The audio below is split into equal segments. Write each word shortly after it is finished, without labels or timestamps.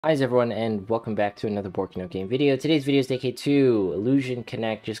Hi everyone, and welcome back to another Borkono game video. Today's video is dedicated to Illusion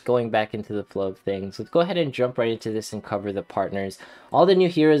Connect, just going back into the flow of things. Let's go ahead and jump right into this and cover the partners. All the new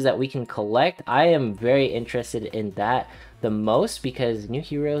heroes that we can collect, I am very interested in that the most because new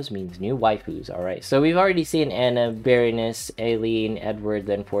heroes means new waifus, alright? So we've already seen Anna, Baroness, Aileen, Edward,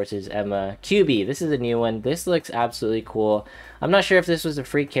 then Forces, Emma, Kubbi. This is a new one. This looks absolutely cool. I'm not sure if this was a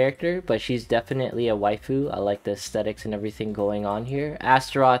free character, but she's definitely a waifu. I like the aesthetics and everything going on here.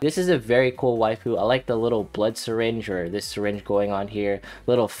 Astaroth, this is a very cool waifu. I like the little blood syringe, or this syringe going on here.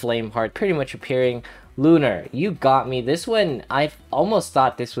 Little flame heart pretty much appearing. Lunar, you got me. This one, I almost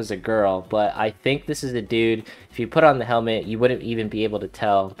thought this was a girl, but I think this is a dude. If you put on the helmet, you wouldn't even be able to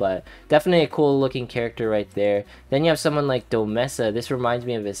tell, but definitely a cool looking character right there. Then you have someone like Domessa. This reminds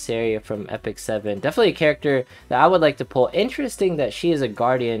me of Asaria from Epic 7. Definitely a character that I would like to pull. Interesting that she is a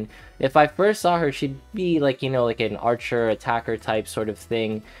guardian. If I first saw her, she'd be like, you know, like an archer, attacker type sort of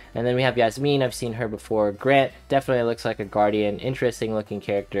thing. And then we have Yasmin. I've seen her before. Grant definitely looks like a guardian. Interesting looking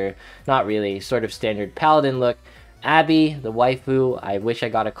character. Not really. Sort of standard paladin look. Abby, the waifu, I wish I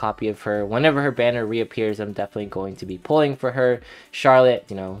got a copy of her. Whenever her banner reappears, I'm definitely going to be pulling for her. Charlotte,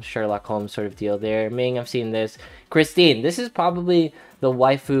 you know, Sherlock Holmes sort of deal there. Ming, I've seen this. Christine, this is probably the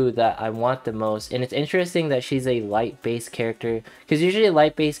waifu that I want the most, and it's interesting that she's a light-based character, because usually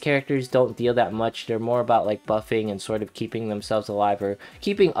light-based characters don't deal that much. They're more about like buffing and sort of keeping themselves alive or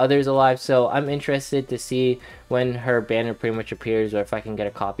keeping others alive, so I'm interested to see when her banner pretty much appears, or if I can get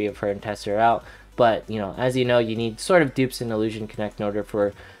a copy of her and test her out. But, you know, as you know, you need sort of dupes in Illusion Connect in order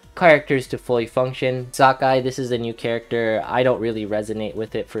for characters to fully function. Sakai, this is a new character. I don't really resonate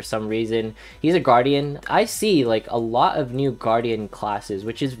with it for some reason. He's a guardian. I see like a lot of new guardian classes,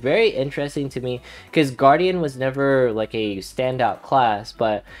 which is very interesting to me because guardian was never like a standout class,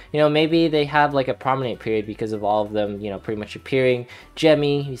 but you know, maybe they have like a prominent period because of all of them, you know, pretty much appearing.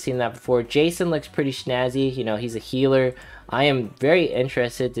 Jemmy, you've seen that before. Jason looks pretty snazzy. You know, he's a healer. I am very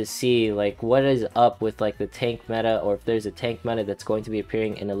interested to see like what is up with like the tank meta, or if there's a tank meta that's going to be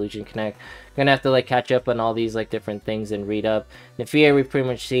appearing in Illusion Connect. I'm gonna have to like catch up on all these like different things and read up. Nafia, we've pretty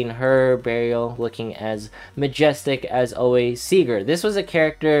much seen her. Burial looking as majestic as always. Seeger, this was a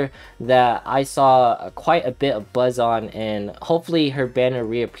character that I saw quite a bit of buzz on, and hopefully her banner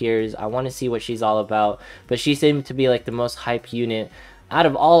reappears. I want to see what she's all about, but she seemed to be like the most hype unit out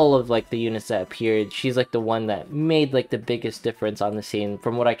of all of like the units that appeared. She's like the one that made like the biggest difference on the scene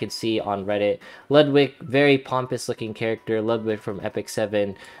from what I could see on Reddit. Ludwig, very pompous looking character. Ludwig from Epic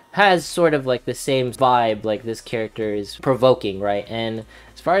 7 has sort of like the same vibe like this character is provoking, right? And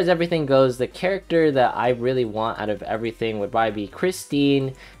as far as everything goes, the character that I really want out of everything would probably be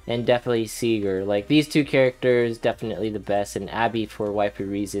Christine and definitely Seeger. Like these two characters, definitely the best, and Abby for waifu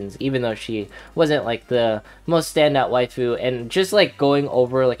reasons, even though she wasn't like the most standout waifu. And just like going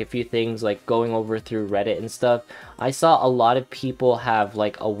over like a few things, like going over through Reddit and stuff, I saw a lot of people have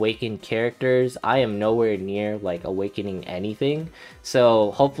like awakened characters. I am nowhere near like awakening anything,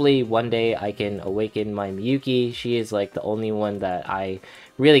 so hopefully one day I can awaken my Miyuki. She is like the only one that I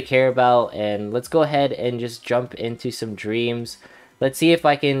really care about. And let's go ahead and just jump into some dreams. Let's see if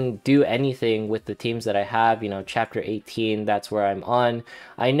I can do anything with the teams that I have. You know, chapter 18, that's where I'm on.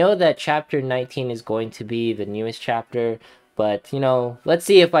 I know that chapter 19 is going to be the newest chapter, but, you know, let's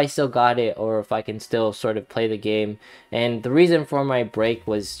see if I still got it or if I can still sort of play the game. And the reason for my break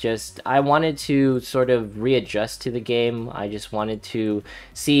was just I wanted to sort of readjust to the game. I just wanted to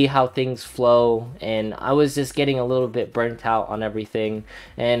see how things flow, and I was just getting a little bit burnt out on everything.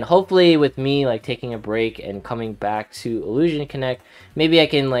 And hopefully with me like taking a break and coming back to Illusion Connect, maybe I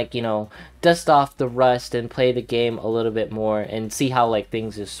can like, you know, dust off the rust and play the game a little bit more and see how like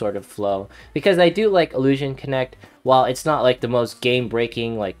things just sort of flow, because I do like Illusion Connect. While it's not like the most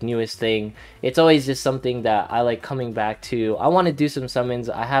game-breaking like newest thing, it's always just something that I like coming back to. I want to do some summons.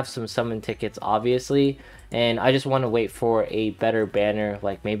 I have some summon tickets obviously, and I just want to wait for a better banner,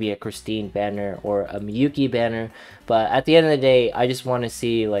 like maybe a Christine banner or a Miyuki banner. But at the end of the day, I just want to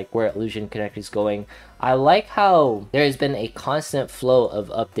see like where Illusion Connect is going. I like how there has been a constant flow of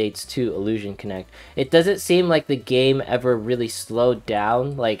updates to Illusion Connect. It doesn't seem like the game ever really slowed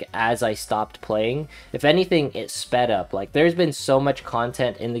down like as I stopped playing. If anything, it sped up. Like there's been so much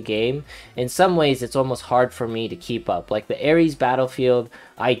content in the game. In some ways, it's almost hard for me to keep up. Like the Ares battlefield,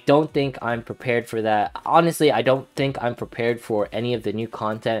 I don't think I'm prepared for that. Honestly, I don't think I'm prepared for any of the new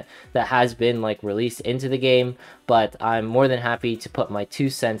content that has been like released into the game, but I'm more than happy to put my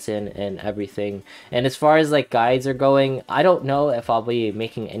 2 cents in and everything. And as far as like guides are going, I don't know if I'll be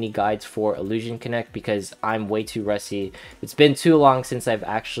making any guides for Illusion Connect because I'm way too rusty. It's been too long since I've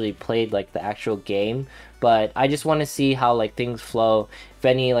actually played like the actual game. but I just want to see how like things flow, if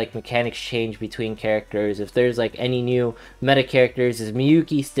any like mechanics change between characters, if there's like any new meta characters, is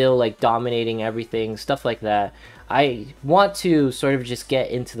Miyuki still like dominating everything, stuff like that. I want to sort of just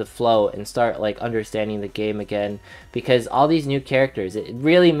get into the flow and start like understanding the game again, because all these new characters, it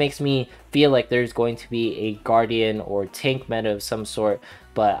really makes me feel like there's going to be a guardian or tank meta of some sort,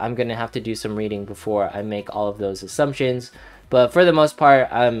 but I'm gonna have to do some reading before I make all of those assumptions. But for the most part,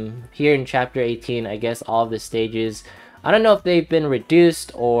 I'm here in chapter 18. I guess all of the stages, I don't know if they've been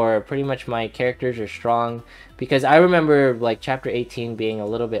reduced or pretty much my characters are strong, because I remember like chapter 18 being a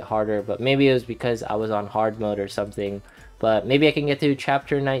little bit harder, but maybe it was because I was on hard mode or something. But maybe I can get through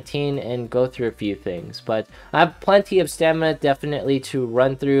chapter 19 and go through a few things. But I have plenty of stamina definitely to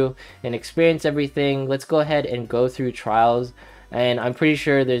run through and experience everything. Let's go ahead and go through trials. And I'm pretty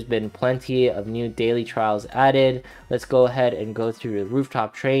sure there's been plenty of new daily trials added. Let's go ahead and go through the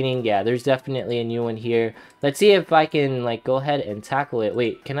rooftop training. Yeah, there's definitely a new one here. Let's see if I can like go ahead and tackle it.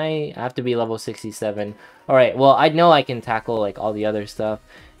 Wait, can I have to be level 67? Alright, well, I know I can tackle like all the other stuff.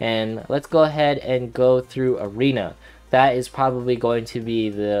 And let's go ahead and go through arena. That is probably going to be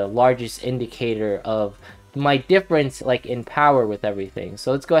the largest indicator of my difference like in power with everything.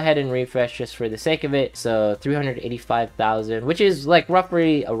 So let's go ahead and refresh just for the sake of it. So 385,000, which is like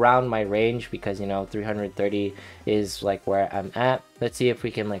roughly around my range, because you know 330 is like where I'm at. Let's see if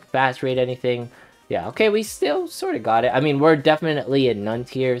we can like fast rate anything. Yeah, okay, we still sort of got it. I mean, we're definitely in none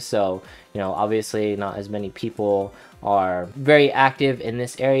tier, so you know, obviously not as many people are very active in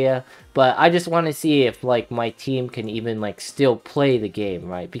this area, but I just want to see if like my team can even like still play the game,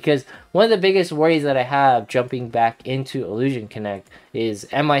 right? Because one of the biggest worries that I have jumping back into Illusion Connect is,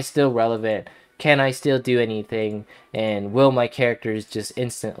 am I still relevant? Can I still do anything? And will my characters just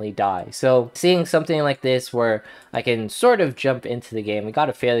instantly die? So seeing something like this where I can sort of jump into the game, we got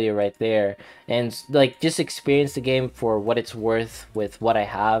a failure right there, and like just experience the game for what it's worth with what I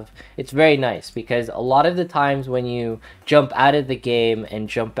have, it's very nice. Because a lot of the times when you jump out of the game and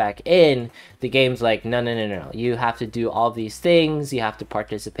jump back in, the game's like, no, you have to do all these things, you have to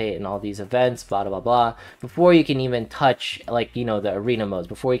participate in all these events, blah blah blah, before you can even touch like, you know, the arena modes,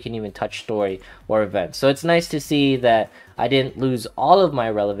 before you can even touch story or events. So it's nice to see that I didn't lose all of my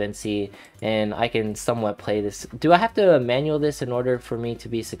relevancy and I can somewhat play this. Do I have to manual this in order for me to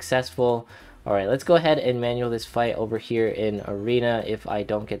be successful? Alright, let's go ahead and manual this fight over here in arena. If I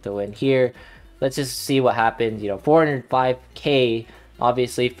don't get the win here, let's just see what happens. You know, 405k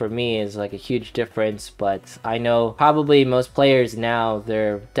obviously for me is like a huge difference, but I know probably most players now,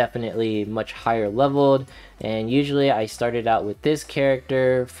 they're definitely much higher leveled, and usually I started out with this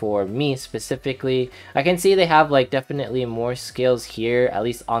character for me specifically. I can see they have like definitely more skills here, at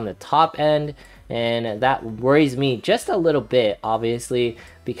least on the top end, and that worries me just a little bit, obviously,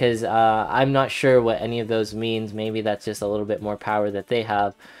 because I'm not sure what any of those means. Maybe that's just a little bit more power that they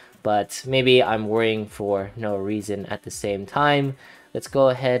have, but maybe I'm worrying for no reason at the same time. Let's go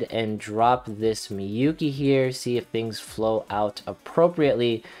ahead and drop this Miyuki here, see if things flow out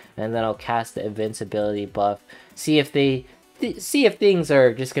appropriately, and then I'll cast the invincibility buff, see if things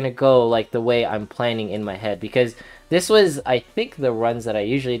are just gonna go like the way I'm planning in my head, because this was, I think, the runs that I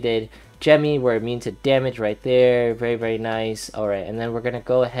usually did. Gemmy, we're immune to damage right there, very very nice. Alright, and then we're gonna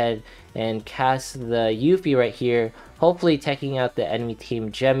go ahead and cast the Yuffie right here, hopefully taking out the enemy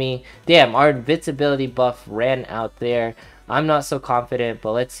team Gemmy. Damn, our invincibility buff ran out there. I'm not so confident,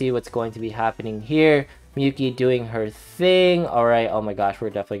 but let's see what's going to be happening here. Miyuki doing her thing. Alright, oh my gosh,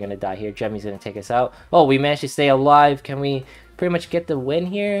 we're definitely gonna die here. Gemmy's gonna take us out. Oh, we managed to stay alive. Can we pretty much get the win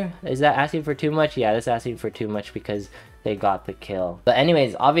here? Is that asking for too much? Yeah, that's asking for too much because they got the kill. But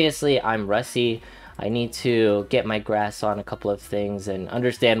anyways, obviously I'm rusty. I need to get my grasp on a couple of things and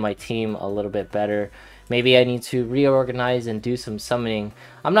understand my team a little bit better. Maybe I need to reorganize and do some summoning.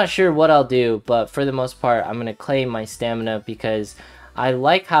 I'm not sure what I'll do, but for the most part, I'm gonna claim my stamina because I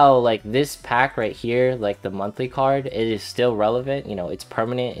like how like this pack right here, like the monthly card, it is still relevant. You know, it's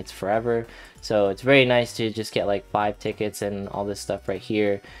permanent, it's forever. So it's very nice to just get like 5 tickets and all this stuff right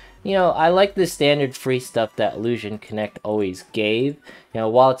here. You know, I like the standard free stuff that Illusion Connect always gave. You know,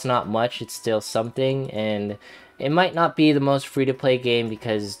 while it's not much, it's still something, and it might not be the most free-to-play game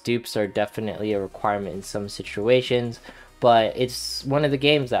because dupes are definitely a requirement in some situations, but it's one of the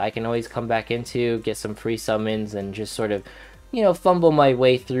games that I can always come back into, get some free summons, and just sort of, you know, fumble my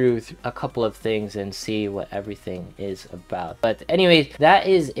way through a couple of things and see what everything is about. But anyways, that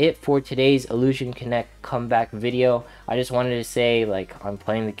is it for today's Illusion Connect comeback video. I just wanted to say, like, I'm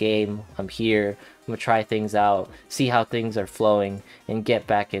playing the game, I'm here, I'm gonna try things out, see how things are flowing, and get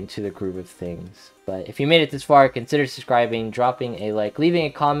back into the groove of things. But But if you made it this far, consider subscribing, dropping a like, leaving a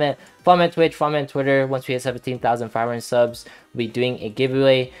comment, follow me on Twitch, follow me on Twitter. Once we hit 17,500 subs, we'll be doing a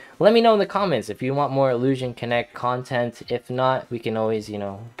giveaway. Let me know in the comments if you want more Illusion Connect content. If not, we can always, you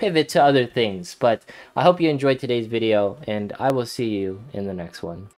know, pivot to other things. But I hope you enjoyed today's video, and I will see you in the next one.